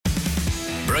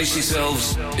Brace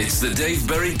yourselves. It's the Dave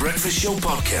Berry Breakfast Show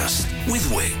podcast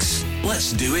with Wix.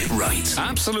 Let's do it right.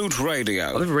 Absolute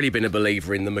Radio. I've never really been a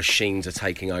believer in the machines are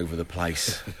taking over the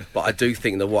place. But I do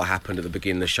think that what happened at the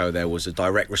beginning of the show there was a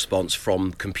direct response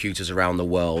from computers around the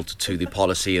world to the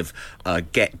policy of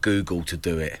get Google to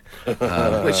do it,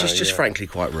 which is just frankly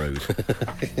quite rude.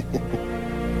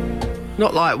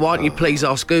 Not like, why don't you please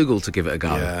ask Google to give it a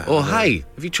go? Yeah, or, hey,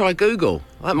 have you tried Google?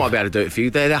 That might be able to do it for you.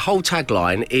 Their whole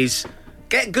tagline is,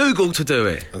 get Google to do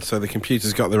it. And so the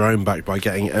computers got their own back by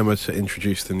getting Emma to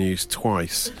introduce the news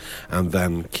twice and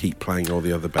then keep playing all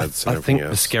the other beds and I everything think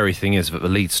else. the scary thing is that the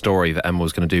lead story that Emma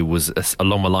was going to do was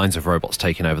along the lines of robots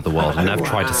taking over the world, and they've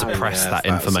tried to suppress that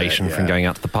information from going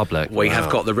out to the public. We have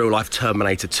got the real-life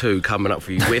Terminator 2 coming up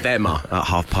for you with Emma at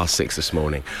 6:30 this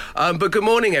morning. But good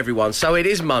morning, everyone. So it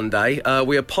is Monday.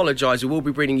 We apologise. We will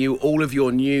be bringing you all of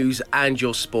your news and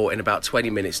your sport in about 20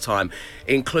 minutes' time,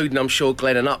 including, I'm sure,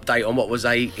 Glenn, an update on what was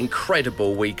a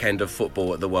incredible weekend of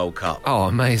football at the World Cup. Oh,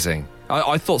 amazing.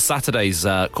 I thought Saturday's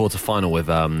quarter-final with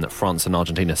France and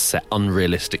Argentina set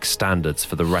unrealistic standards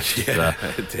for the rest of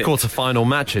the quarter-final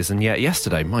matches, and yet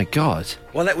yesterday, my God.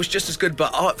 Well, that was just as good,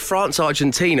 but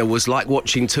France-Argentina was like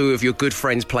watching two of your good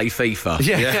friends play FIFA.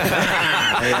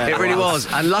 Yeah. It really was.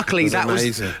 And luckily, that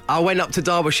was I went up to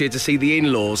Derbyshire to see the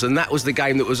in-laws, and that was the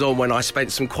game that was on when I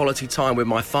spent some quality time with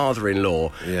my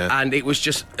father-in-law. Yeah. And it was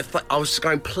just, I was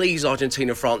going, please,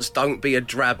 Argentina, France, don't be a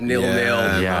drab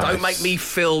 0-0. Yeah. Don't make me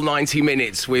fill 90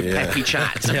 minutes with peppy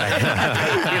chat.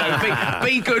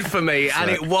 Be good for me,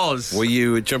 and it was. Were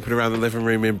you jumping around the living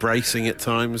room embracing at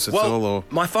times at all? Or?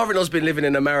 My father-in-law's been living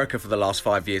in America for the last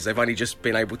 5 years. They've only just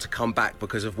been able to come back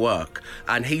because of work,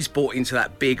 and he's bought into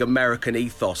that big American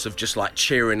ethos of just like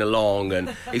cheering along, and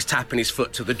he's tapping his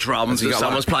foot to the drums that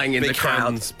someone's playing in the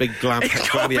crowd. Big glam. He had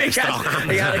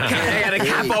a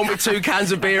cap on with 2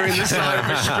 cans of beer in the side of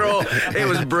a straw. It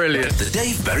was brilliant. The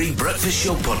Dave Berry Breakfast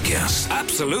Show podcast.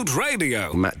 Absolute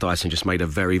Radio. Matt Dyson just made a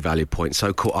very valid point.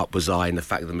 So caught up was I in the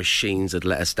fact that the machines had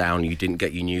let us down. You didn't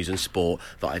get your news and sport,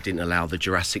 that I didn't allow the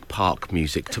Jurassic Park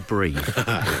music to breathe.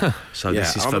 So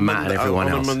this is for Matt and everyone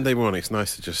else. On a Monday morning, it's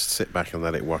nice to just sit back and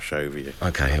let it wash over you.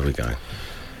 Okay, here we go.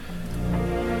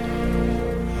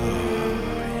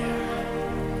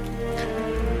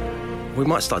 We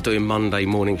might start doing Monday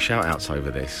morning shout-outs over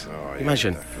this.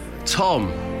 Imagine. Tom,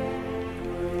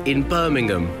 in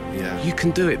Birmingham. Yeah. You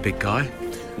can do it, big guy.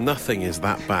 Nothing is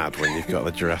that bad when you've got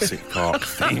the Jurassic Park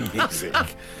theme music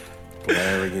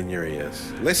blaring in your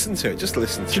ears. Listen to it. Just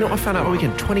listen to it. Do you know what I found out on the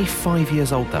weekend? 25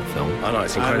 years old, that film. I know,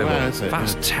 it's incredible.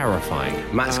 That's terrifying.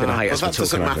 Matt's going to hate us for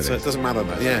talking about it this. doesn't matter.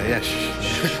 Yeah.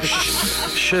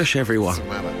 Shush, everyone. Doesn't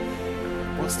matter.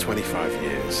 What's 25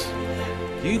 years?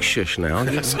 You shush now.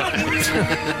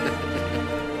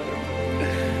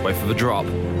 Wait for the drop.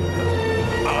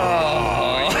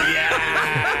 Oh,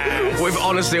 yeah! We've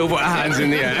honestly all put our hands in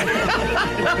the air.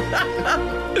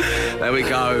 There we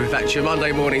go. That's your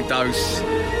Monday morning dose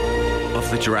of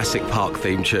the Jurassic Park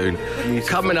theme tune.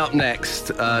 Coming up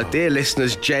next, dear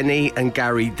listeners, Jenny and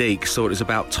Gary Deek thought it was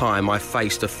about time I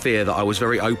faced a fear that I was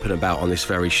very open about on this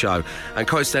very show. And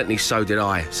coincidentally, so did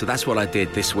I. So that's what I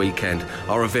did this weekend.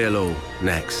 I'll reveal all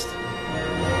next.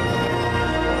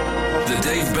 The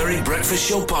Dave Berry Breakfast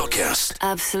Show podcast.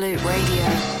 Absolute Radio.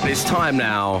 It's time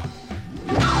now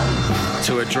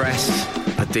to address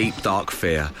a deep, dark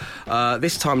fear.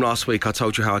 This time last week, I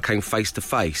told you how I came face to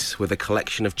face with a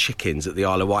collection of chickens at the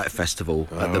Isle of Wight Festival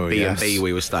at the B&B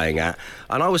we were staying at,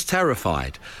 and I was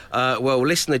terrified. Well,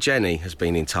 listener Jenny has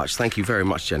been in touch. Thank you very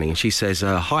much, Jenny. And she says,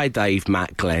 hi, Dave,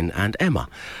 Matt, Glenn and Emma.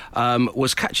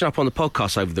 Was catching up on the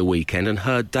podcast over the weekend and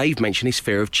heard Dave mention his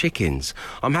fear of chickens.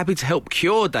 I'm happy to help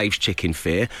cure Dave's chicken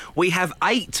fear. We have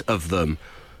 8 of them.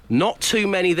 Not too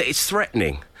many that it's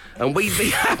threatening. And we'd be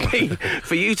happy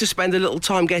for you to spend a little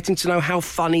time getting to know how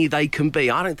funny they can be.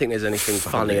 I don't think there's anything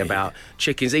funny about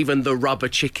chickens, even the rubber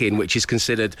chicken, which is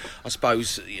considered, I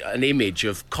suppose, an image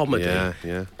of comedy.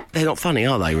 Yeah. They're not funny,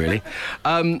 are they, really?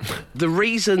 The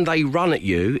reason they run at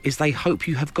you is they hope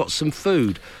you have got some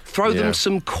food. Throw them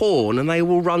some corn and they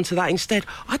will run to that instead.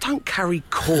 I don't carry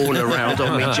corn around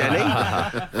on me, Jenny.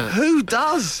 Who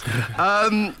does?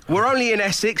 We're only in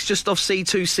Essex, just off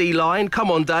C2C line. Come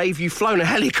on, Dave, you've flown a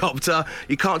helicopter.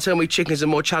 You can't tell me chickens are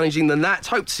more challenging than that.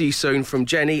 Hope to see you soon from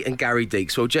Jenny and Gary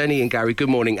Deeks. Well, Jenny and Gary, good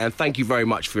morning, and thank you very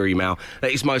much for your email.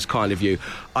 That is most kind of you.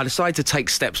 I decided to take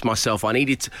steps myself. I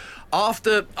needed to...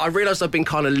 After I realised I'd been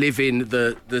kind of living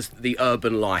the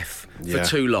urban life for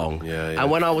too long, and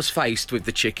when I was faced with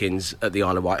the chickens at the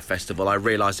Isle of Wight Festival, I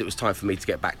realised it was time for me to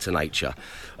get back to nature.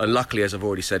 And luckily, as I've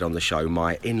already said on the show,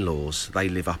 my in-laws, they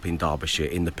live up in Derbyshire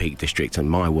in the Peak District, and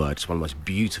my word, it's one of the most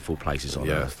beautiful places on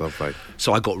earth. Lovely.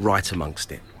 So I got right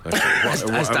amongst it. Okay.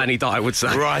 As Danny Dye would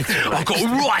say. Right. I got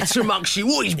right amongst you.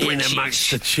 What is British? In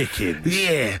amongst the chickens.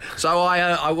 Yeah. So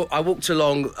I walked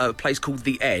along a place called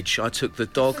The Edge. I took the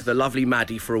dog, the lovely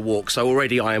Maddie, for a walk. So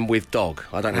already I am with dog.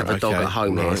 I don't have the dog at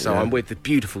home here. So I'm with the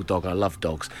beautiful dog. I love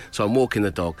dogs. So I'm walking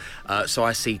the dog. So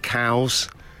I see cows.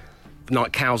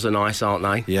 Cows are nice, aren't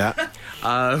they? Yeah.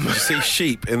 You see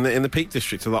sheep in the Peak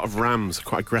District. A lot of rams,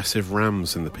 quite aggressive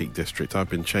rams in the Peak District. I've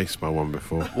been chased by one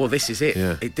before. Well, this is it.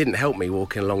 Yeah. It didn't help me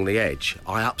walking along the edge.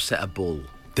 I upset a bull.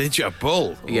 Did you? A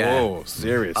bull? Yeah. Oh,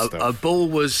 serious stuff. A bull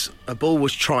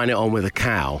was trying it on with a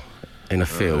cow in a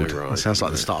field. Right. That sounds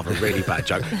like the start of a really bad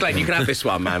joke. Glenn, you can have this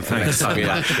one, man, for next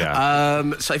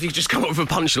time. So if you could just come up with a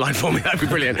punchline for me, that'd be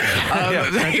brilliant.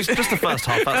 Just the first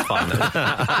half, that's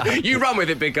fine. You run with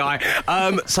it, big guy.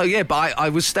 But I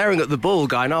was staring at the bull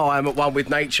going, I am at one with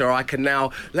nature. I can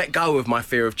now let go of my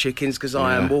fear of chickens because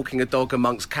I am walking a dog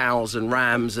amongst cows and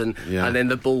rams, and then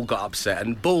the bull got upset.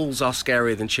 And bulls are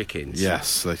scarier than chickens.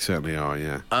 Yes, they certainly are,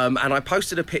 yeah. And I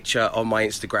posted a picture on my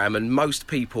Instagram, and most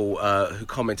people who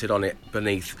commented on it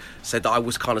beneath said that I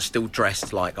was kind of still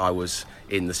dressed like I was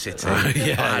in the city. I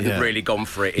hadn't really gone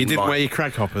for it. You didn't wear your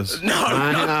crag hoppers? No,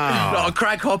 not a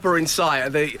crag hopper in sight.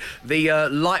 The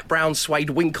light brown suede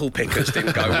winkle pickers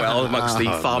didn't go well amongst the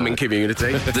farming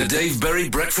community. The Dave Berry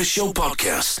Breakfast Show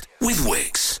podcast with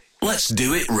Wix. Let's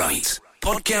do it right.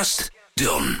 Podcast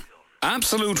done.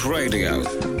 Absolute Radio.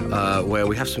 Where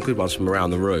we have some good ones from around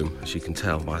the room, as you can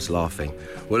tell by us laughing.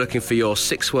 We're looking for your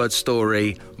 6-word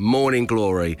story, Morning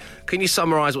Glory. Can you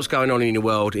summarise what's going on in your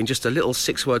world in just a little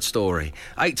 6-word story?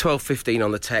 8, 12, 15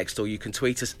 on the text, or you can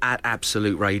tweet us at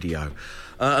Absolute Radio.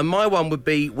 And my one would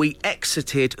be, we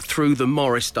exited through the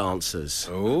Morris dancers.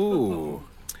 Oh,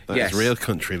 that's real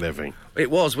country living. It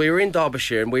was. We were in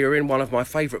Derbyshire and we were in one of my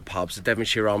favourite pubs, the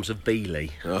Devonshire Arms of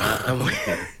Beeley. And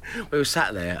we were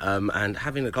sat there and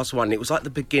having a glass of wine. And it was like the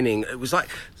beginning. It was like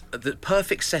the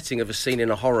perfect setting of a scene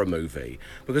in a horror movie.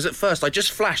 Because at first I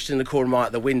just flashed in the corner of my eye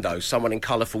at the window someone in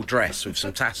colourful dress with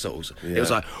some tassels. Yeah. It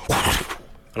was like...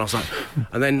 And I was like...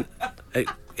 And then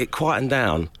it quietened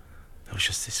down. It was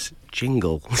just this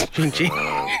jingle.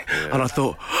 And I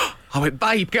thought... I went,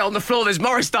 babe, get on the floor. There's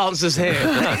Morris dancers here.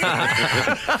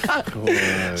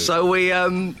 So we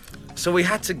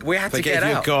had to get out. They gave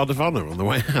you a guard of honour on the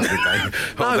way out, did they?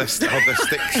 Hold their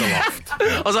sticks aloft.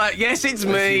 I was like, yes, it's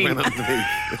me.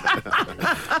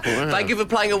 Thank you for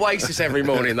playing Oasis every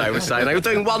morning. They were saying they were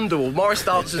doing Wonderwall. Morris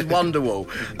dancers Wonderwall.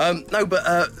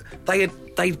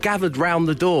 They'd gathered round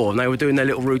the door and they were doing their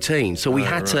little routine. So we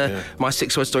had to. My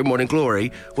 6-word story, Morning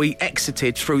Glory. We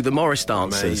exited through the Morris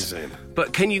dancers. Amazing.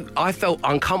 But I felt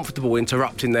uncomfortable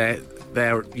interrupting their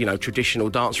traditional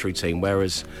dance routine,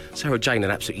 whereas Sarah Jane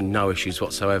had absolutely no issues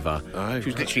whatsoever. She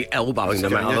was literally elbowing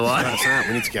them out of the way. That's out.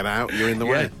 We need to get out. You're in the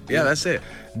way. Yeah, that's it.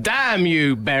 Damn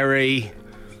you, Berry.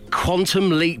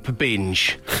 Quantum Leap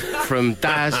Binge from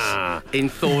Daz in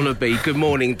Thornaby. Good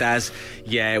morning, Daz.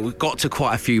 Yeah, we've got to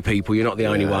quite a few people. You're not the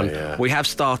only one. Yeah. We have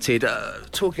started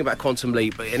talking about Quantum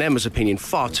Leap, but in Emma's opinion,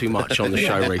 far too much on the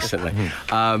show recently.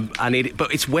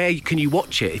 But it's where can you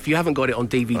watch it if you haven't got it on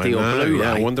DVD or Blu-ray?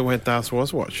 Yeah, I wonder where Daz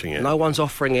was watching it. No one's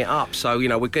offering it up, so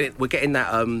we're getting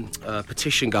that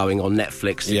petition going on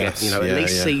Netflix to get at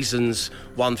least seasons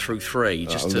 1 through 3,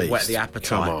 just to whet the appetite.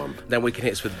 Come on. Then we can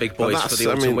hit us with the big boys for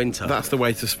the autumn winter. That's the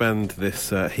way to spend this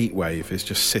heat wave, is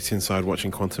just sit inside watching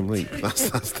Quantum Leap. That's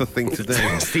the thing to do.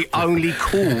 It's the only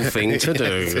cool thing to do.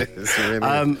 It is, really.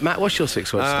 Matt, what's your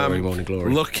 6-word story, Morning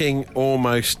Glory? Looking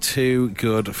almost too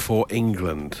good for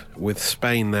England. With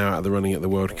Spain now out of the running at the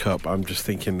World Cup, I'm just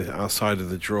thinking that outside of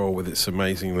the draw with its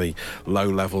amazingly low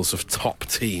levels of top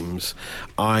teams,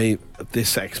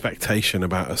 this expectation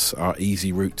about us, our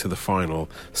easy route to the final,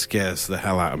 scares the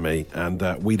hell out of me, and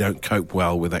we don't cope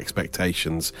well with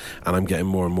expectations, and I'm getting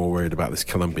more and more worried about this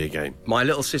Colombia game. My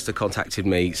little sister contacted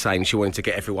me saying she wanted to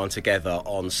get everyone together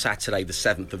on Saturday the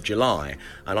 7th of July,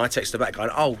 and I texted her back going,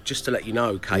 just to let you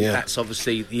know, Kate, that's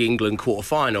obviously the England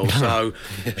quarter-final. So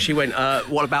she went,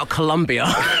 what about Colombia?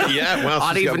 Yeah, well,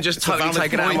 I'd even just totally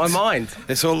taken it out of my mind.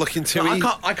 It's all looking too easy.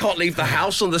 I can't leave the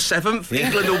house on the 7th.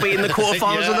 England will be in the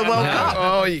quarter-finals of the World Cup.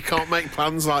 Oh, you can't make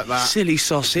plans like that. Silly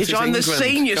sausage. I'm the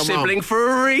senior sibling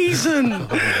for a reason.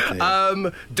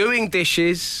 Doing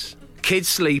dishes, kids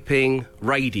sleeping,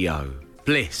 radio.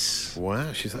 Bliss.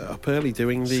 Wow, she's up early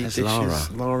doing the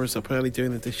dishes. Laura's up early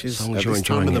doing the dishes as long as you're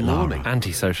enjoying in the morning.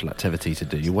 Anti-social activity to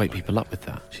do. You wake people up with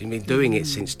that. She's been doing it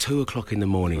since 2 o'clock in the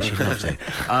morning. She loves it.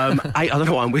 I don't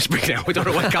know why I'm whispering now. We don't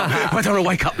want to wake up. I don't want to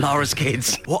wake up Laura's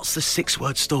kids. What's the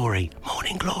 6-word story?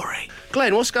 Morning Glory.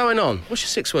 Glenn, what's going on? What's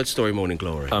your 6-word story, Morning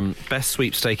Glory? Best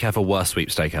sweepstake ever, worst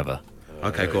sweepstake ever.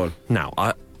 Okay, go on. Now,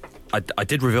 I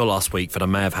did reveal last week that I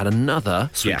may have had another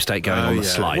sweepstake going on the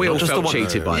slide. We all Not just felt the one,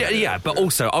 cheated by that. Yeah, but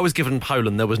also I was given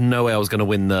Poland. There was no way I was going to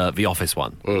win the Office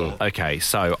one. Okay,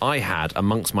 so I had,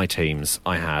 amongst my teams,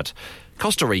 I had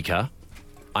Costa Rica,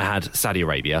 I had Saudi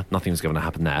Arabia. Nothing was going to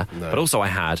happen there. No. But also I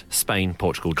had Spain,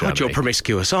 Portugal, Germany. God, you're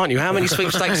promiscuous, aren't you? How many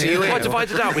sweepstakes are you in? I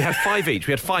divided out. We had 5 each.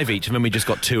 And then we just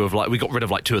got 2 of we got rid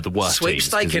of 2 of the worst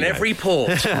Sweepstake teams. in every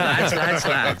port.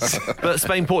 lads. But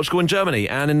Spain, Portugal and Germany,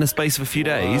 and in the space of a few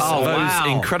days, those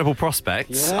incredible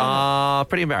prospects are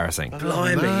pretty embarrassing.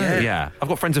 Blimey, Yeah. I've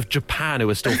got friends of Japan who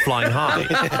are still flying high.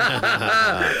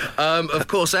 Of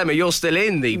course, Emma, you're still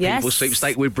in the People's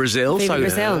Sweepstake with Brazil.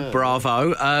 Brazil.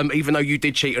 Bravo. Even though you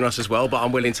did cheat on us as well, but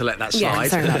I'm willing to let that slide. Yeah,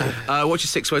 sorry about that. What's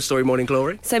your 6-word story, Morning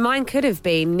Glory? So mine could have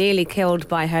been nearly killed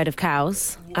by a herd of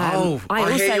cows.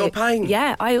 I hear your pain.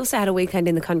 Yeah, I also had a weekend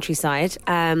in the countryside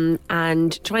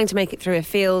and trying to make it through a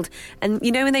field. And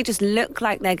you know when they just look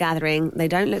like they're gathering, they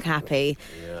don't look happy.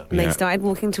 And they started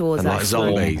walking towards us. Like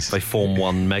zombies. They form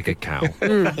one mega cow.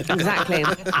 Exactly.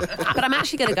 But I'm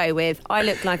actually going to go with, I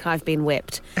look like I've been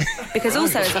whipped. Because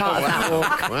also as part of that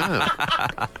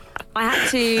walk, I had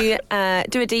to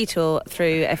do a detour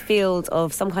through a field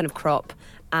of some kind of crop,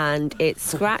 and it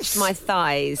scratched my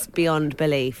thighs beyond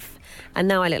belief. And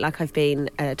now I look like I've been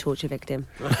a torture victim.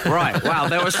 Right, wow,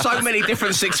 there were so many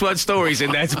different 6-word stories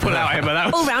in there to pull out, Emma. That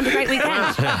was... All round a great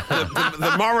weekend.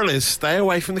 The moral is stay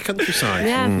away from the countryside.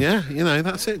 Yeah. Yeah,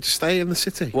 that's it. Just stay in the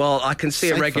city. Well, I can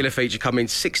see a regular feature coming.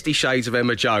 60 Shades of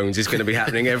Emma Jones is going to be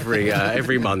happening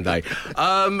every Monday.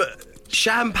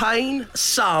 Champagne,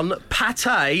 sun,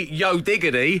 pate, yo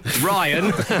diggity, Ryan.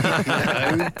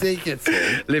 Yo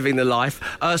diggity. Living the life.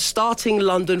 Starting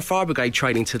London Fire Brigade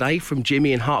training today from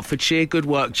Jimmy in Hertfordshire. Good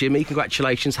work, Jimmy.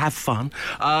 Congratulations. Have fun.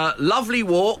 Lovely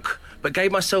walk, but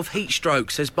gave myself heat stroke,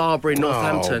 says Barbara in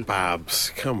Northampton. Oh,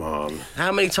 Babs, come on.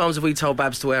 How many times have we told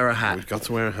Babs to wear a hat? We've got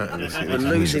to wear a hat in this. We're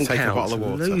losing Take count. a bottle of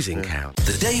water. Losing count.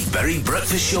 The Dave Berry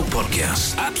Breakfast Show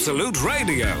Podcast. Absolute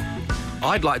Radio.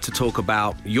 I'd like to talk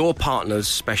about your partner's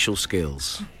special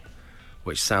skills,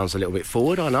 which sounds a little bit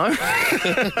forward, I know.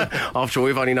 After all,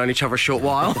 we've only known each other a short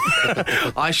while.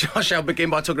 I shall begin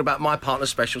by talking about my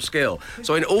partner's special skill.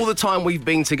 So in all the time we've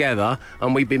been together,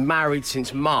 and we've been married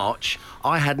since March,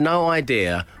 I had no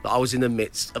idea that I was in the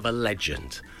midst of a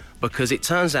legend. Because it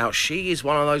turns out she is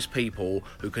one of those people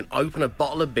who can open a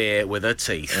bottle of beer with her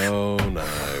teeth. Oh, no.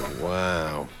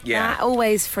 Wow. Yeah. That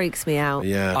always freaks me out.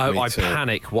 Yeah, I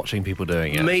panic watching people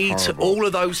doing it. Me too. All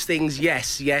of those things,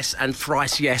 yes, and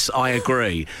thrice yes, I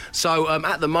agree. So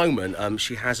at the moment,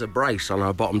 she has a brace on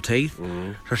her bottom teeth,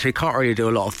 so she can't really do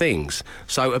a lot of things.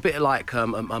 So a bit like a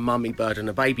mummy bird and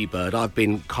a baby bird, I've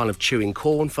been kind of chewing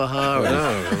corn for her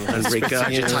and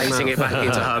regurgitating it back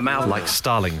into her mouth. Like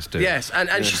starlings do. Yes,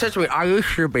 and she said to me, I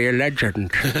used to be a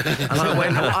legend.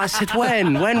 And I said,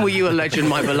 when? When were you a legend,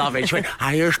 my beloved? She went,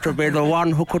 I used to be the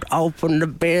one who could open the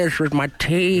beers with my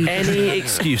teeth. Any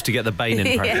excuse to get the Bane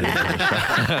impression.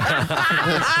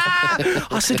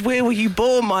 I said, where were you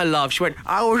born, my love? She went,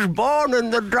 I was born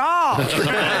in the dark.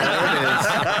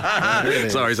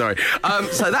 Sorry. So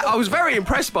I was very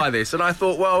impressed by this, and I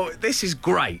thought, well, this is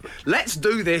great. Let's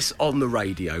do this on the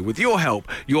radio. With your help,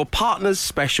 your partner's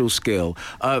special skill.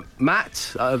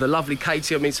 Matt, the lovely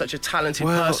Katie, I mean, such a talented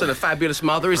person, a fabulous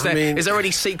mother. Is there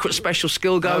any secret special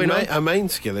skill going on? Our main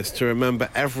skill is to remember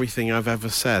everything I've ever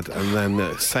said and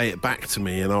then say it back to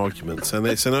me in arguments. And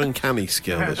it's an uncanny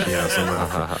skill that she has.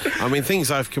 I mean, things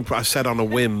I've said on a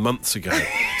whim months ago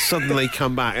suddenly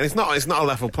come back. And it's not a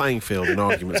level playing field in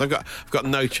arguments. I've got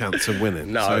no chance of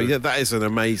winning. No. So, yeah, that is an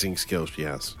amazing skill she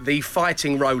has. The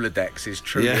fighting Rolodex is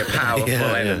truly a powerful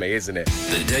enemy, isn't it?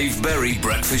 The Dave Berry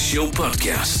Breakfast Show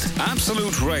Podcast.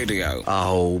 Absolute Radio.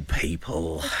 Oh,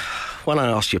 people. When I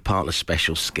ask your partner's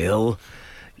special skill,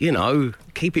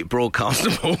 keep it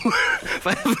broadcastable,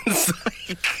 for heaven's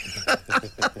sake.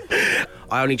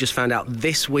 I only just found out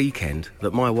this weekend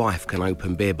that my wife can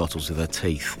open beer bottles with her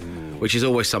teeth, which is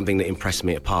always something that impressed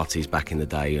me at parties back in the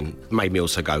day and made me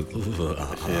also go,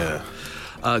 Yeah.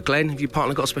 Glenn, have your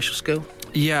partner got a special skill?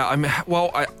 Yeah,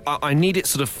 I need it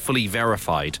sort of fully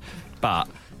verified, but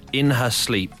in her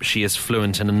sleep, she is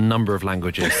fluent in a number of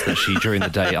languages that she, during the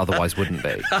day, otherwise wouldn't be.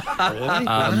 Really?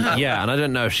 Yeah, and I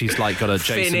don't know if she's got a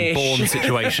Jason Finnish. Bourne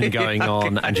situation going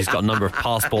on, and she's got a number of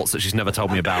passports that she's never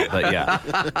told me about, but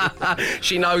yeah.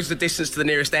 She knows the distance to the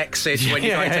nearest exit when you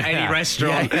go into any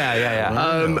restaurant.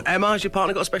 Yeah. Emma, has your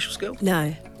partner got a special skill?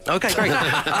 No. Okay, great.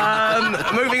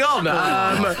 Moving on.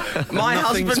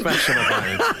 Nothing special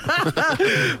about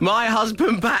him. My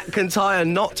husband Pat can tie a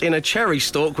knot in a cherry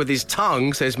stalk with his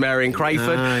tongue, says Marion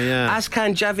Crayford. Yeah. As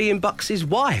can Javi and Bucks'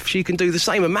 wife. She can do the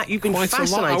same. And Matt, you've been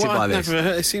fascinated by this. Never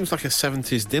heard, it seems like a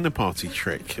 70s dinner party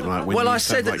trick. Like when I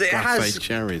said that it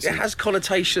has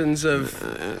connotations of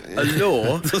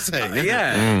allure. Does it?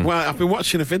 Yeah. Well, I've been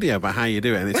watching a video about how you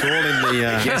do it, and it's all in the...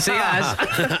 Yes, he has.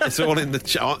 It's all in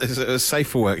the... It's safe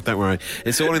for work, don't worry.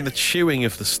 It's all in the chewing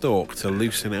of the stalk to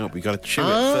loosen it up. You've got to chew it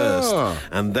first,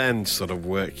 and then sort of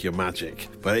work your magic.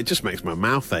 But it just makes my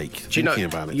mouth ache thinking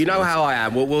about it. You know how I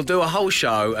am. We'll do a whole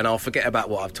show, and I'll forget about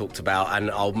what I've talked about,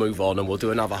 and I'll move on, and we'll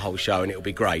do another whole show, and it'll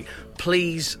be great.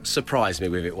 Please surprise me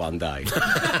with it one day.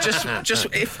 just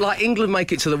if like England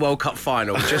make it to the World Cup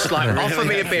final, just like offer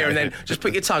me a beer and then just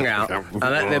put your tongue out and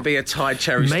let there be a tied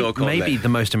cherry stalk on there. Maybe the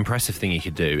most impressive thing you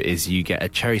could do is you get a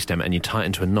cherry stem and you tie it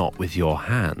into a knot with your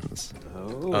hands.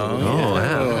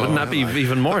 Wouldn't that be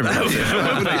even more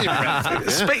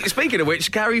impressive? Speaking of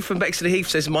which, Gary from Bexley Heath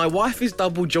says, my wife is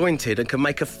double jointed and can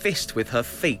make a fist with her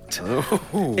feet.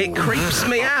 It creeps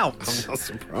me out. I'm not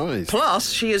surprised.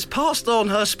 Plus, she has passed on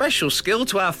her special skill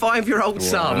to our 5-year-old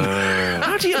son.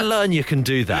 How do you learn you can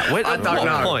do that? I don't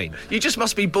know. Point? You just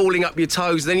must be balling up your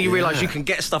toes, then you realise you can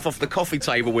get stuff off the coffee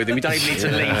table with him. You don't even need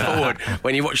to lean forward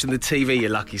when you're watching the TV, you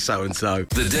lucky so-and-so.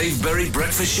 The Dave Berry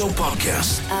Breakfast Show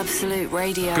Podcast. Absolute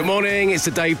Radio. Good morning, it's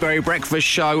the Dave Berry Breakfast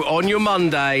Show on your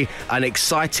Monday, and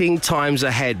exciting times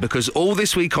ahead because all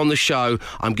this week on the show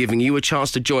I'm giving you a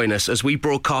chance to join us as we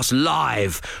broadcast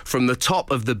live from the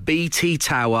top of the BT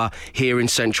Tower here in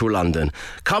central London.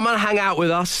 Come and hang out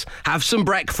with us, have some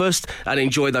breakfast and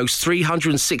enjoy those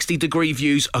 360-degree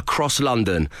views across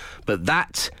London. But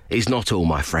that is not all,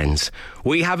 my friends.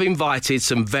 We have invited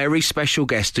some very special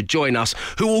guests to join us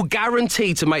who will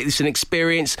guarantee to make this an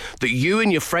experience that you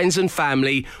and your friends and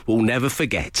family will never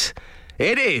forget.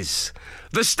 It is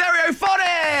the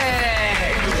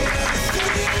Stereophonics!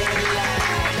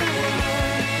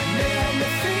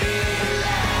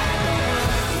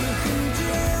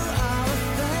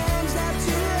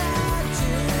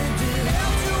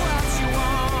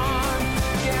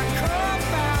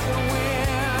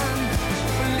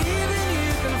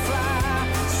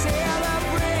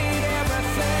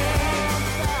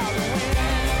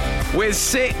 With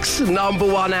 6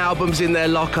 #1 albums in their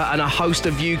locker and a host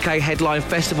of UK headline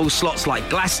festival slots like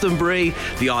Glastonbury,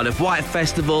 the Isle of Wight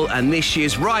Festival and this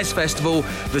year's Rise Festival,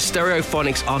 the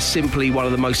Stereophonics are simply one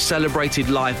of the most celebrated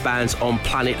live bands on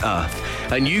planet Earth.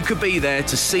 And you could be there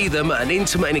to see them at an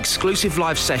intimate and exclusive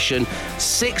live session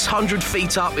 600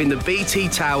 feet up in the BT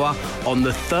Tower on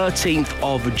the 13th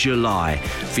of July.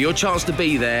 For your chance to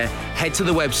be there, head to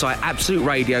the website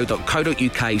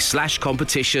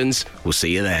absoluteradio.co.uk/competitions. We'll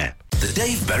see you there. The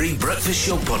Dave Berry Breakfast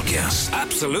Show Podcast.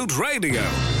 Absolute Radio.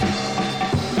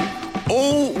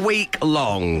 All week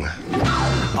long,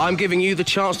 I'm giving you the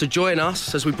chance to join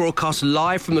us as we broadcast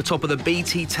live from the top of the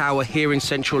BT Tower here in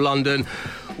central London.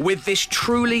 With this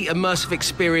truly immersive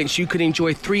experience, you can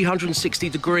enjoy 360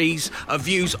 degrees of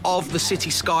views of the city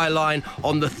skyline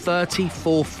on the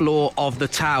 34th floor of the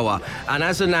tower. And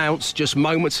as announced just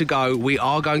moments ago, we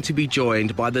are going to be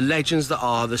joined by the legends that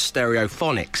are the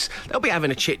Stereophonics. They'll be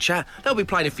having a chit-chat. They'll be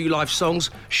playing a few live songs.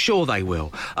 Sure they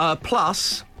will.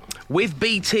 Plus, with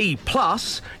BT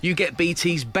Plus, you get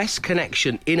BT's best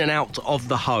connection in and out of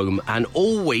the home. And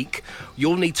all week,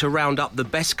 you'll need to round up the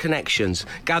best connections,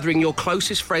 gathering your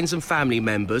closest friends and family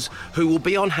members who will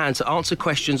be on hand to answer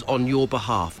questions on your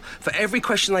behalf. For every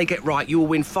question they get right, you will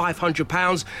win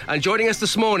 £500. And joining us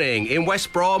this morning in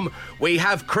West Brom, we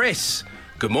have Chris.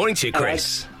 Good morning to you,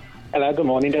 Chris. Hello, good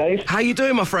morning, Dave. How you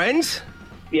doing, my friend?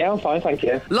 Yeah, I'm fine, thank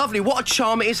you. Lovely. What a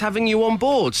charm it is having you on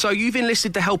board. So you've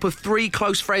enlisted the help of 3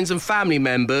 close friends and family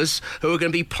members who are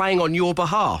going to be playing on your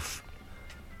behalf.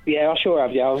 Yeah, I sure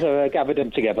have, yeah. I've gathered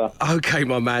them together. OK,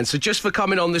 my man. So just for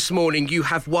coming on this morning, you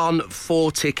have won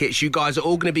 4 tickets. You guys are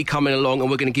all going to be coming along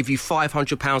and we're going to give you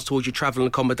 £500 towards your travel and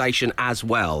accommodation as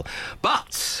well.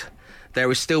 But there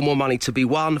is still more money to be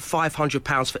won,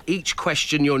 £500 for each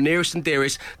question your nearest and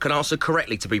dearest can answer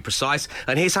correctly, to be precise.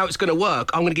 And here's how it's going to work.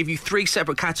 I'm going to give you 3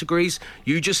 separate categories.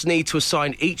 You just need to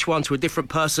assign each one to a different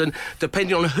person,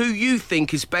 depending on who you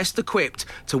think is best equipped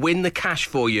to win the cash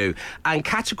for you. And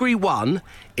category 1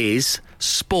 is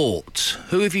sport.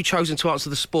 Who have you chosen to answer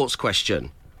the sports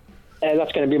question?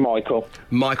 That's going to be Michael.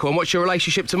 Michael. And what's your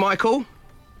relationship to Michael?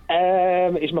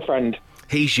 He's my friend.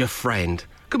 He's your friend.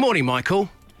 Good morning, Michael.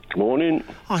 Good morning.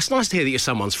 Oh, it's nice to hear that you're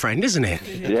someone's friend, isn't it?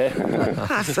 Yeah.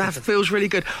 that feels really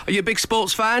good. Are you a big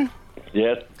sports fan?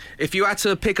 Yeah. If you had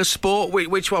to pick a sport,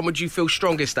 which one would you feel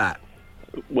strongest at?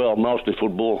 Well, mostly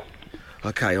football.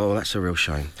 Okay, oh, that's a real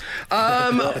shame. Who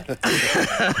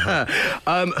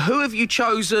have you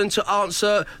chosen to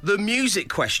answer the music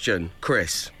question,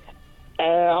 Chris?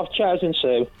 I've chosen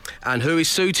Sue. And who is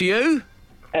Sue to you?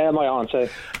 My auntie.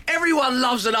 Everyone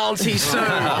loves an Auntie Sue.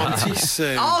 Auntie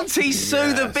Sue. Auntie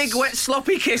Sue, the big wet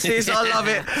sloppy kisses. I love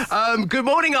it. Good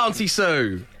morning, Auntie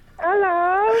Sue.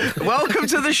 Hello. Welcome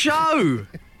to the show.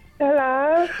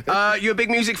 Hello. You a big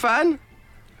music fan?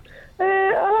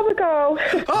 I'll have a go.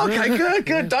 Okay,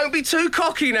 good. Don't be too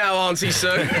cocky now, Auntie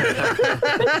Sue.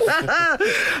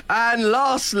 And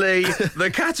lastly,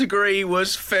 the category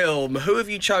was film. Who have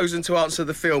you chosen to answer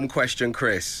the film question,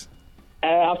 Chris?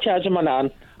 I've chosen my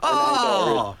nan.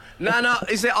 Oh, Nana,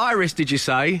 is it Iris, did you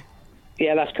say?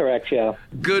 Yeah, that's correct, yeah.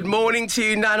 Good morning to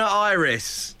you, Nana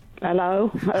Iris.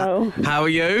 Hello. How are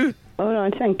you? All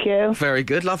right, thank you. Very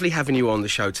good. Lovely having you on the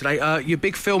show today. You a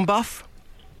big film buff?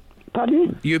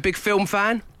 Pardon? You a big film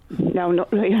fan? No,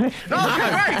 not really.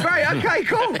 Oh, great. Okay,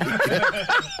 cool.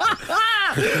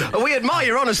 We admire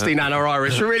your honesty, Nana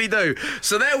Iris. We really do.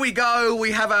 So there we go.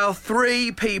 We have our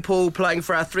 3 people playing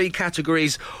for our 3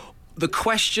 categories. The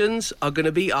questions are going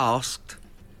to be asked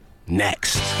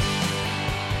next.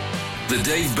 The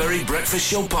Dave Berry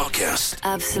Breakfast Show Podcast.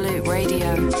 Absolute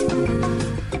Radio.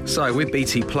 So, with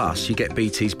BT Plus, you get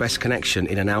BT's best connection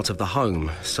in and out of the home.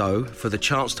 So, for the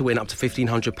chance to win up to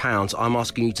 £1,500, I'm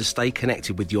asking you to stay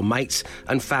connected with your mates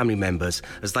and family members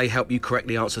as they help you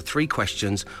correctly answer 3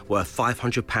 questions worth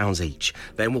 £500 each.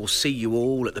 Then we'll see you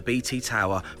all at the BT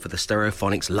Tower for the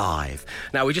Stereophonics Live.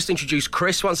 Now, we just introduced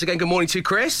Chris. Once again, good morning to you,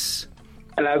 Chris.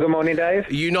 Hello, good morning, Dave.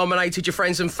 You nominated your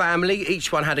friends and family.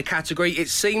 Each one had a category. It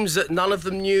seems that none of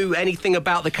them knew anything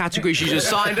about the categories you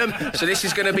assigned them, so this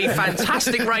is going to be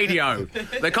fantastic radio.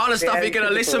 The kind of stuff you're going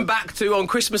to listen back to on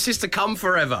Christmases to come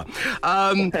forever.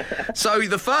 So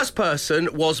the first person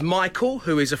was Michael,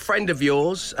 who is a friend of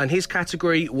yours, and his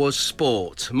category was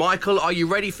sport. Michael, are you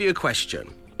ready for your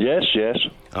question? Yes.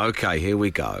 OK, here we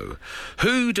go.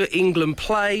 Who do England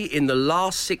play in the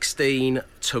last 16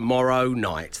 tomorrow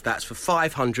night? That's for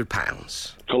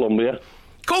 £500. Colombia.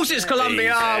 Of course it's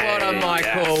Colombia. Well done,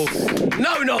 Michael.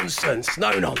 No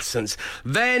nonsense.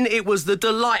 Then it was the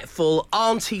delightful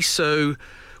Auntie Sue.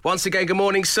 Once again, good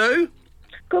morning, Sue.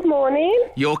 Good morning.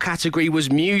 Your category was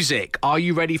music. Are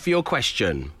you ready for your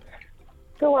question?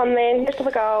 Go on then, let's have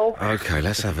a go. OK,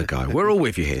 let's have a go. We're all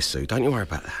with you here, Sue. Don't you worry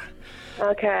about that.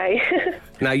 Okay.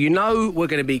 Now, you know we're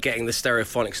going to be getting the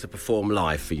Stereophonics to perform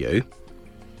live for you.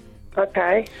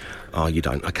 Okay. Oh, you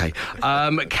don't? OK.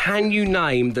 Can you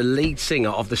name the lead singer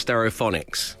of the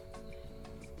Stereophonics?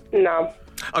 No.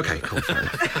 OK, cool.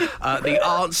 The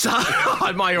answer... I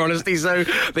admire your honesty, Sue.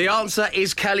 The answer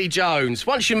is Kelly Jones.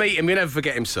 Once you meet him, you never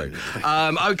forget him, Sue.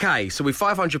 OK, so with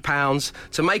 £500,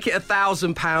 to make it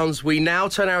 £1,000, we now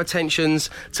turn our attentions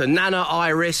to Nana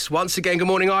Iris. Once again, good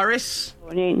morning, Iris.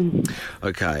 Morning.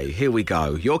 OK, here we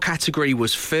go. Your category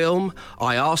was film.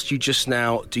 I asked you just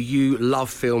now, do you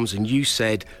love films? And you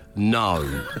said no.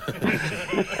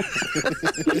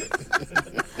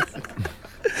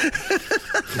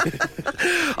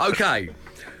 OK.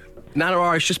 Nana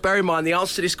Iris, just bear in mind, the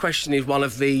answer to this question is one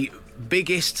of the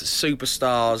biggest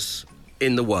superstars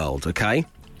in the world, OK?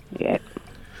 Yeah.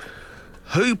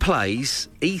 Who plays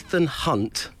Ethan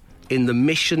Hunt in the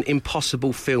Mission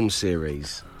Impossible film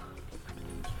series?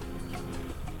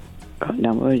 Got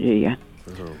no idea.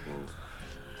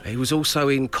 He was also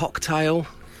in Cocktail.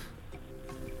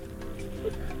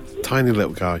 Tiny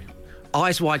little guy.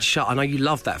 Eyes Wide Shut. I know you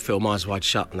love that film, Eyes Wide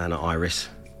Shut, Nana Iris.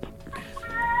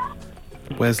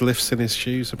 Wears lifts in his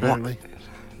shoes, apparently.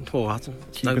 Well, I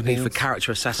don't need for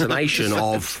character assassination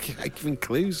of... Giving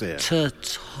clues here.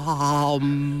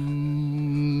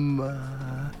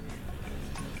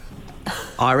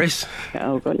 Iris?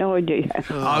 Oh, got no idea.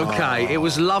 OK, it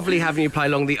was lovely having you play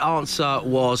along. The answer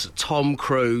was Tom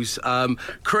Cruise.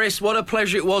 Chris, what a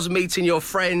pleasure it was meeting your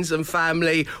friends and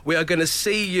family. We are going to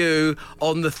see you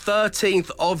on the 13th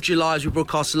of July as we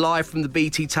broadcast live from the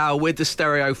BT Tower with the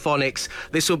Stereophonics.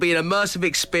 This will be an immersive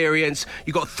experience.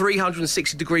 You've got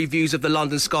 360-degree views of the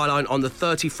London skyline on the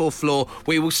 34th floor.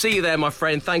 We will see you there, my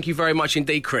friend. Thank you very much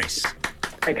indeed, Chris.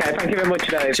 Okay, thank you very much,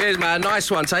 Dave. Cheers, man.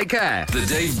 Nice one. Take care. The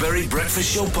Dave Berry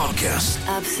Breakfast Show Podcast.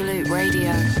 Absolute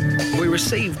Radio. We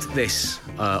received this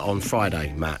on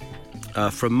Friday, Matt,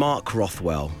 from Mark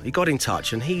Rothwell. He got in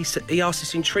touch and he asked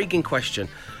this intriguing question.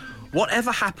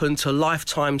 Whatever happened to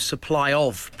lifetime supply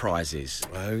of prizes?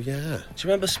 Oh, yeah. Do you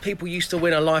remember people used to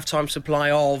win a lifetime supply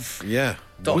of... Yeah.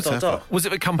 Dot. Was it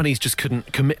that companies just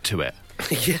couldn't commit to it?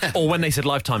 Yeah. Or when they said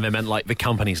lifetime, they meant like the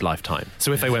company's lifetime.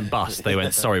 So if they went bust, they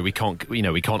went, sorry, we can't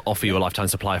offer you a lifetime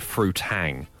supply of fruit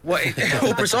hang. Well,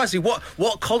 precisely.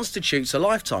 What constitutes a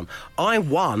lifetime? I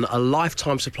won a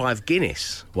lifetime supply of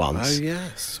Guinness once. Oh,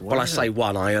 yes. Wow. Well, I say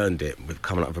won, I earned it with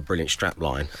coming up with a brilliant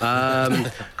strapline.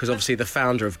 Because obviously the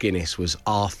founder of Guinness was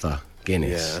Arthur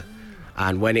Guinness. Yeah.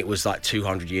 And when it was like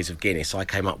 200 years of Guinness, I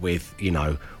came up with,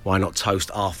 why not toast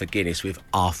Arthur Guinness with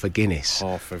Arthur Guinness?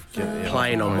 Half of Guinness.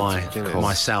 Playing on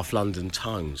my South London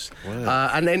tones. Wow.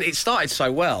 And then it started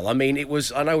so well. I mean,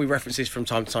 I know we reference this from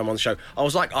time to time on the show. I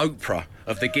was like Oprah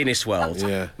of the Guinness world.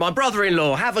 Yeah. My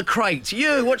brother-in-law, have a crate.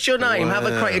 You, what's your name? Wow. Have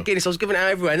a crate of Guinness. I was giving it out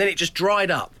everywhere. And then it just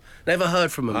dried up. Never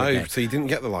heard from them again. So you didn't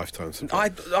get the lifetime supply?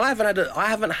 I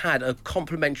haven't had a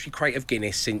complimentary crate of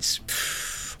Guinness since...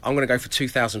 I'm going to go for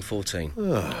 2014.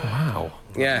 Oh, wow.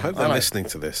 Yeah. I hope they're listening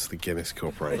to this, the Guinness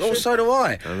Corporation. Oh, so do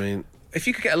I. I mean... If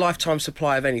you could get a lifetime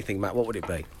supply of anything, Matt, what would it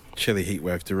be? Chili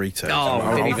Heatwave Doritos.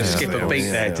 Oh, didn't even skip a beat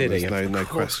there, did he? There's no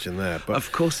question there. But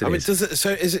of course it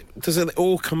is. Does it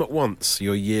all come at once,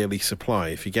 your yearly supply,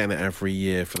 if you're getting it every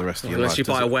year for the rest of your life? Unless you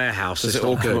buy a warehouse. Does it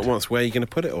all come at once? Where are you going to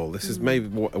put it all? This is maybe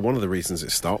one of the reasons it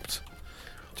stopped.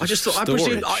 I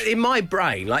presume, in my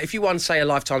brain, like if you want, say, a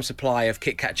lifetime supply of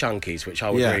Kit Kat Chunkies, which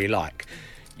I would really like,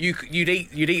 you'd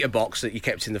eat a box that you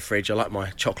kept in the fridge. I like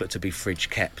my chocolate to be fridge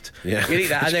kept. Yeah. You'd eat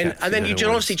that, and then you'd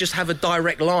obviously just have a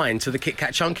direct line to the Kit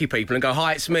Kat Chunky people and go,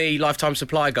 "Hi, it's me, lifetime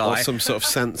supply guy." Or some sort of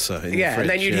sensor in the fridge. And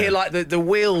then you'd hear like the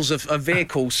wheels of a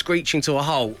vehicle screeching to a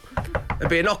halt. There'd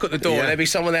be a knock at the door, and there'd be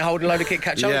someone there holding a load of Kit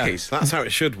Kat Chunkies. Yeah, that's how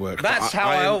it should work. That's how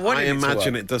I wanted it to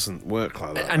imagine work. it doesn't work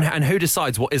like that. And who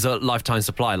decides what is a lifetime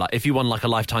supply? Like, if you won like a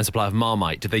lifetime supply of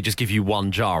Marmite, did they just give you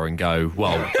one jar and go,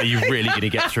 well, are you really going to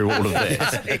get through all of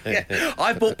this? Yeah.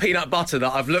 I've bought peanut butter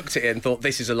that I've looked at it and thought,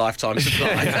 this is a lifetime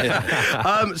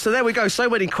supply. So there we go. So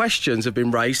many questions have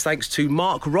been raised thanks to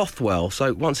Mark Rothwell.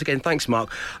 So once again, thanks,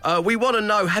 Mark. We want to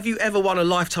know, have you ever won a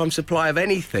lifetime supply of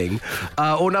anything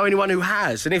or know anyone who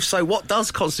has? And if so, what does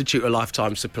constitute a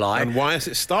lifetime supply? And why has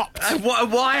it stopped? And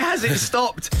why has it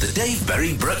stopped? The Dave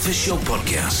Berry Breakfast Show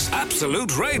Podcast.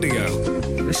 Absolute Radio.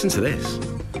 Listen to this.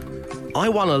 I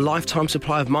won a lifetime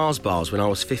supply of Mars bars when I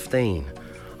was 15.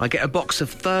 I get a box of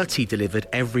 30 delivered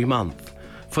every month.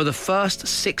 For the first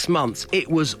 6 months, it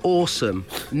was awesome.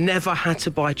 Never had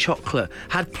to buy chocolate.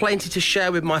 Had plenty to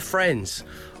share with my friends.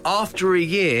 After a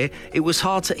year, it was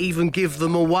hard to even give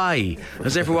them away,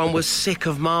 as everyone was sick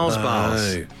of Mars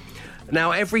bars.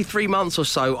 Now, every 3 months or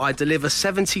so, I deliver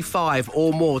 75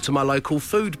 or more to my local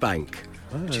food bank,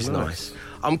 which is nice.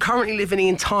 I'm currently living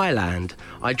in Thailand.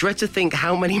 I dread to think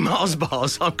how many Mars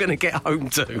bars I'm going to get home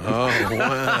to. Oh,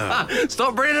 wow.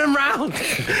 Stop bringing them round.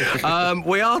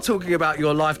 We are talking about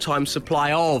your lifetime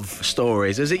supply of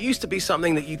stories, as it used to be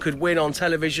something that you could win on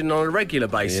television on a regular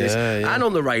basis and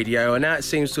on the radio, and now it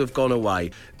seems to have gone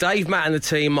away. Dave, Matt and the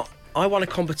team... I won a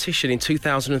competition in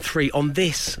 2003 on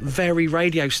this very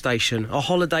radio station, a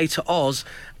holiday to Oz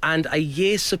and a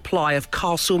year's supply of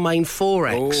Castlemaine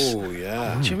 4X. Oh,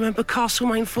 yeah. Do you remember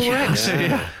Castlemaine 4X?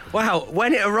 Yeah. Wow,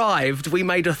 when it arrived, we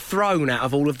made a throne out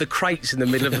of all of the crates in the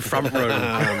middle of the front room.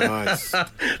 Oh, nice.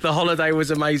 The holiday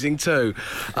was amazing too.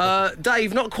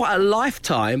 Dave, not quite a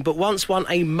lifetime, but once won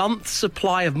a month's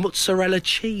supply of mozzarella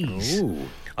cheese. Ooh.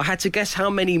 I had to guess how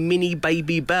many mini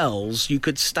baby bells you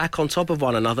could stack on top of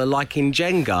one another, like in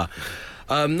Jenga.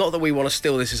 Not that we want to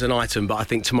steal this as an item, but I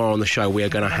think tomorrow on the show we are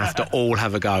going to have to all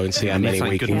have a go and see how many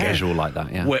we can get. Visual like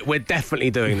that, yeah. We're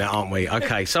definitely doing that, aren't we?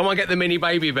 Okay, someone get the mini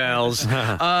baby bells.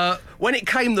 When it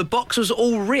came, the box was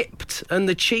all ripped and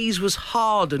the cheese was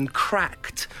hard and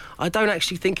cracked. I don't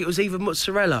actually think it was even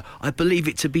mozzarella. I believe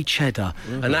it to be cheddar.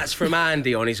 And that's from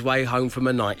Andy on his way home from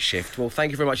a night shift. Well, thank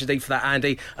you very much indeed for that,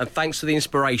 Andy, and thanks for the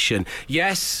inspiration.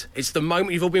 Yes, it's the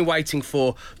moment you've all been waiting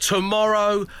for.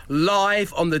 Tomorrow,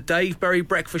 live on the Dave Berry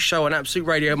Breakfast Show on Absolute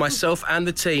Radio, myself and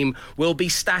the team will be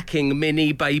stacking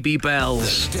mini baby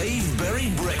bells. The Dave Berry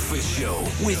Breakfast Show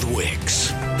with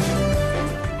Wix.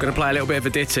 I'm going to play a little bit of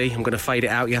a ditty. I'm going to fade it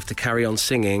out. You have to carry on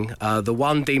singing. The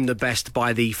one deemed the best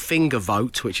by the finger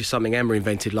vote, which is something Emma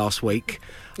invented last week.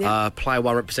 Yeah. Player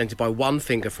 1 represented by one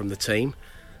finger from the team.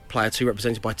 Player 2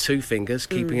 represented by 2 fingers,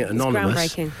 keeping it anonymous.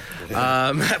 It's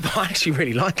groundbreaking. But I actually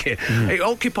really like it. It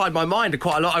occupied my mind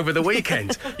quite a lot over the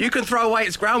weekend. You can throw away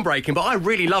it's groundbreaking, but I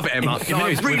really love it, Emma.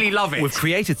 I really love it. We've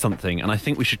created something, and I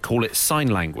think we should call it sign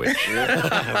language.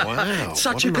 Wow.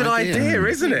 Such a good idea,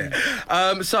 isn't it?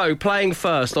 So, playing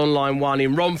first on line 1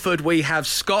 in Romford, we have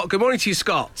Scott. Good morning to you,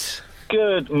 Scott.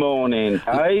 Good morning,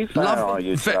 Dave. How are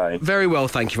you today? Very well,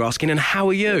 thank you for asking. And how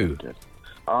are you? Good.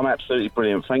 I'm absolutely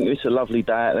brilliant. Thank you. It's a lovely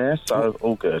day out there, so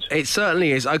all good. It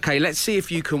certainly is. OK, let's see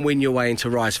if you can win your way into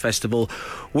Rise Festival.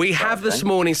 We have this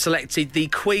morning selected the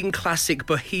Queen classic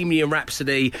Bohemian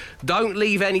Rhapsody. Don't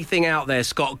leave anything out there,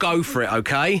 Scott. Go for it,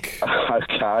 OK?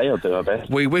 OK, I'll do my best.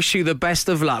 We wish you the best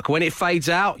of luck. When it fades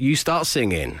out, you start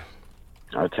singing.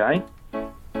 OK.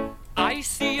 I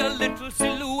see a little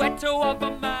silhouette of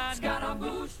a man.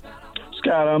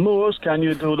 Scaramouche, can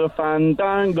you do the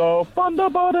fandango?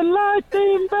 Thunderbolt and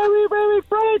lightning, very, very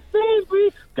frightening.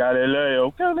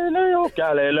 Galileo, Galileo,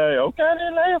 Galileo,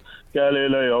 Galileo,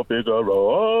 Galileo Figaro.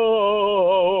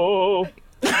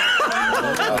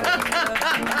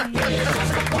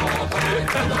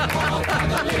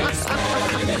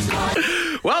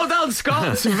 Well done,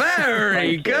 Scott.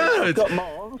 Very good. Got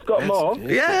more.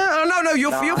 Yeah, no,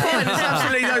 you're fine. It's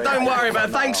absolutely no. Don't worry about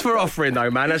it. Thanks for offering,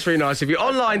 though, man. That's really nice of you.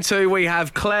 On line 2, we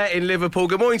have Claire in Liverpool.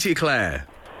 Good morning to you, Claire.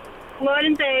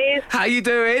 Morning, Dave. How you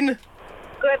doing?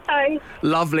 Good, thanks.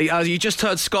 Lovely. You just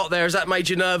heard Scott there. Has that made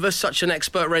you nervous? Such an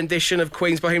expert rendition of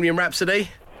Queen's Bohemian Rhapsody.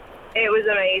 It was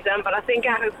amazing, but I think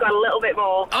I've got a little bit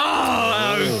more.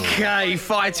 Oh, OK.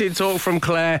 Fighting talk from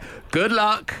Claire. Good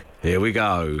luck. Here we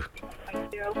go.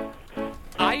 Thank you.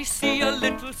 I see a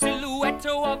little silhouette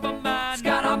of a man.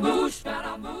 Scaramouche,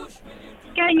 Scaramouche.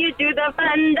 Can you do the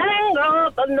fandango?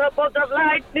 Thunderbolt of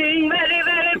lightning, very,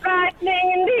 very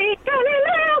frightening indeed.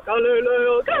 Galileo,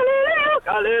 Galileo, Galileo,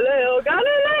 Galileo,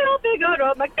 Galileo,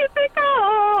 Figaro, Magnifico.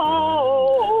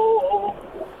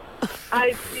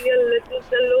 I see a little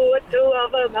silhouette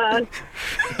of a man.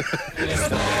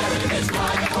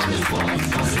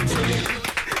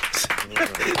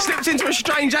 Slipped into a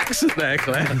strange accent there,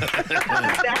 Claire.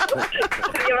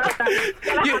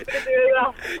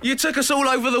 You took us all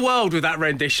over the world with that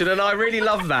rendition, and I really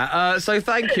love that. So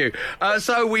thank you.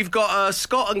 So we've got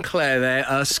Scott and Claire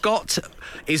there. Scott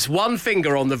is 1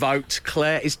 finger on the vote.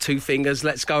 Claire is 2 fingers.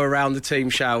 Let's go around the team,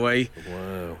 shall we?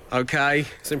 Wow. OK.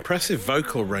 It's impressive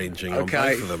vocal ranging on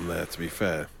both of them there, to be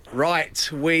fair. Right,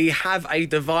 we have a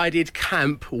divided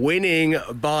camp, winning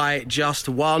by just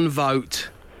 1 vote.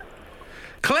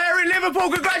 Claire in Liverpool,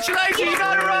 congratulations, you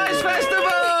go to Rise Festival!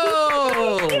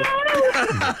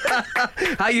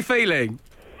 How are you feeling?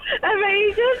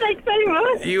 Amazing, thanks very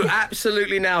much. You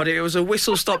absolutely nailed it. It was a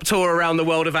whistle-stop tour around the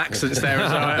world of accents there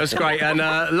as well. It was great. And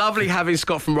lovely having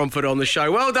Scott from Romford on the show.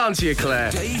 Well done to you,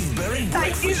 Claire. Dave Berry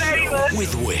Thank you very much.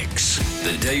 with Wix.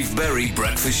 The Dave Berry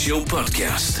Breakfast Show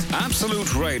Podcast.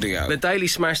 Absolute Radio. The Daily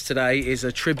Smash today is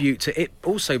a tribute to it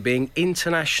also being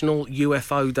International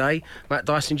UFO Day. Matt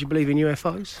Dyson, do you believe in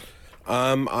UFOs?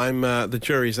 The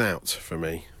jury's out for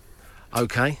me.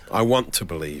 OK. I want to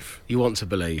believe. You want to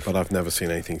believe. But I've never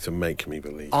seen anything to make me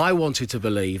believe. I wanted to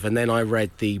believe, and then I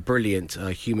read the brilliant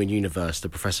Human Universe, the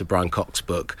Professor Brian Cox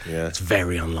book. Yeah. It's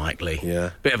very unlikely. Yeah.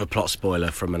 Bit of a plot spoiler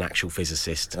from an actual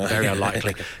physicist. Very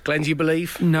unlikely. Glenn, do you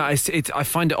believe? No, I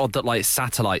find it odd that, like,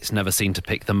 satellites never seem to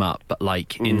pick them up, but,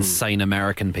 like, insane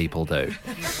American people do.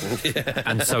 Yeah.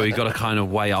 And so we've got to kind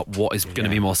of weigh up what is going to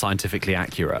be more scientifically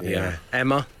accurate. Yeah.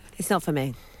 Emma? It's not for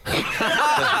me.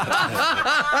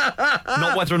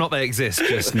 Not whether or not they exist,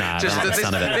 just nah.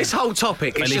 This whole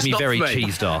topic is they leave just me not very for me.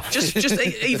 cheesed off. Just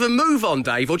either move on,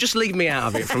 Dave, or just leave me out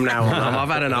of it from now on. I've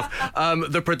had enough.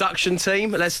 The production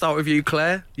team. Let's start with you,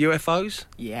 Claire. UFOs?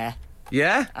 Yeah.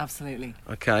 Yeah? Absolutely.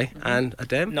 Okay. And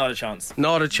Adem? Not a chance.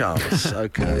 Not a chance.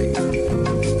 Okay.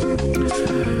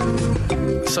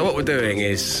 So what we're doing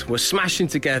is we're smashing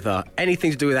together anything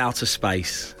to do with outer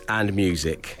space and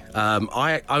music.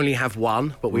 I only have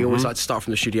one, but we always like to start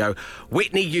from the studio.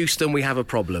 Whitney Houston, we have a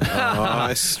problem. Oh,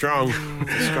 it's strong.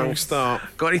 Strong start.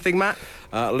 Got anything, Matt?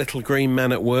 Little Green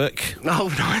Men at Work.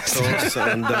 Oh, nice. Of course,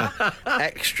 and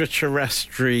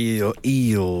extraterrestrial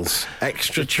eels.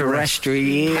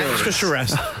 Extraterrestrial.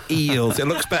 Extraterrestrial eels. It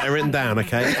looks better written down,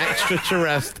 okay?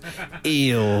 Extraterrestrial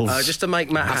eels. Just to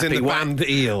make Matt As happy. in the band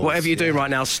eels. Whatever you're doing right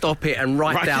now, stop it and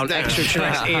write down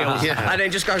extraterrestrial eels. Yeah. And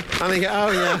then just go, And they go,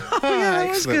 oh, yeah. oh, yeah,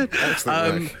 that's Excellent. good.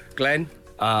 Excellent work. Glenn?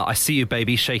 I see you,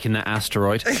 baby, shaking that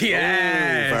asteroid.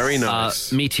 Yes. Ooh, very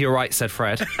nice. Meteorite, said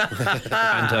Fred.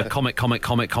 And comet,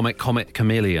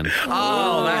 chameleon.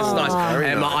 Oh, that's nice. Very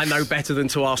Emma, nice. I know better than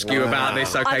to ask you about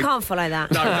this, okay? I can't follow that.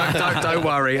 No, don't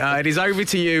worry. It is over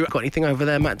to you. Got anything over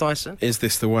there, Matt Dyson? Is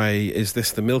this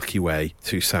the Milky Way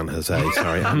to San Jose?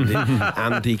 Sorry, Andy.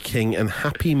 Andy King and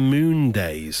Happy Moon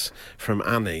Days from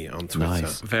Annie on Twitter.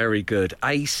 Nice. Very good.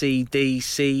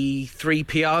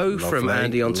 ACDC3PO from Lovely,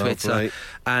 Andy on Twitter. lovely.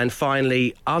 And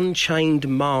finally, Unchained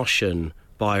Martian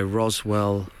by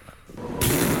Roswell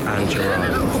and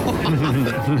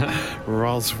Jerome.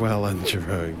 Roswell and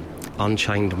Jerome.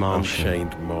 Unchained Martian.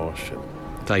 Unchained Martian.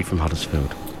 Dave from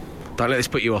Huddersfield. Don't let this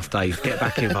put you off, Dave. Get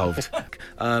back involved.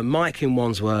 Mike in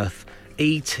Wandsworth,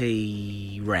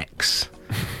 E.T. Rex.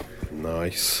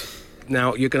 Nice.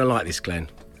 Now, you're going to like this, Glenn.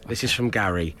 This is from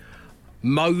Gary.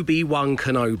 Moby-Wan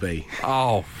Kenobi.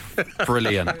 Oh,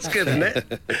 brilliant. It's good, isn't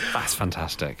it? That's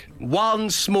fantastic. One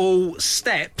small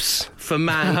steps for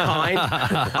mankind.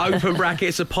 Open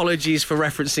brackets, apologies for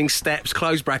referencing steps.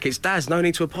 Close brackets, Daz, no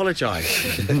need to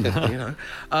apologise. You know.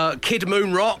 Kid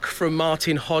Moon Rock from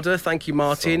Martin Hodder. Thank you,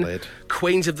 Martin. Solid.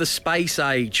 Queens of the Space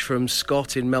Age from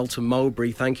Scott in Melton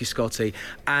Mulberry. Thank you, Scotty.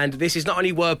 And this is not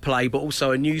only wordplay, but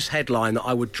also a news headline that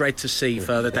I would dread to see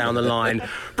further down the line.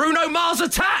 Bruno Mars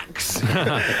attacks!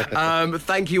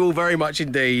 Thank you all very much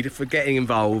indeed for getting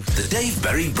involved. The Dave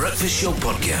Berry Breakfast Show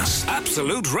Podcast.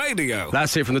 Absolute Radio.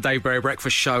 That's it from the Dave Berry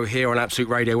Breakfast Show here on Absolute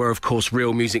Radio, where, of course,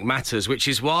 real music matters, which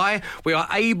is why we are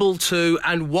able to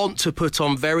and want to put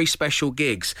on very special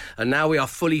gigs. And now we are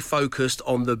fully focused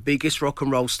on the biggest rock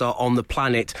and roll star on the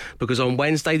planet, because on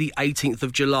Wednesday, the 18th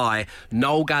of July,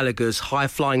 Noel Gallagher's High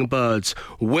Flying Birds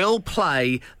will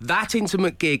play that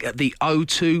intimate gig at the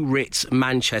O2 Ritz,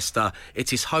 Manchester.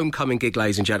 It is homecoming gig,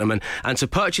 ladies and gentlemen. And to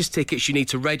purchase tickets, you need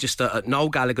to register at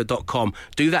noelgallagher.com.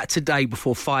 Do that today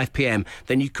before 5 p.m.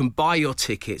 Then you can buy your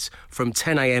tickets from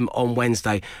 10 a.m. on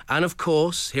Wednesday. And of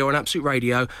course, here on Absolute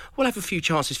Radio, we'll have a few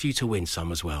chances for you to win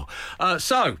some as well.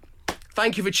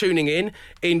 Thank you for tuning in.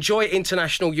 Enjoy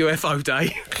International UFO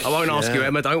Day. I won't ask you,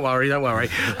 Emma. Don't worry.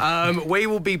 We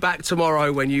will be back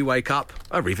tomorrow when you wake up.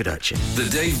 Arrivederci. The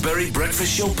Dave Berry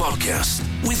Breakfast Show Podcast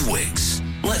with Wix.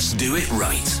 Let's do it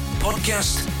right.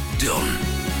 Podcast done.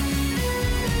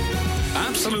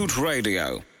 Absolute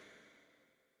Radio.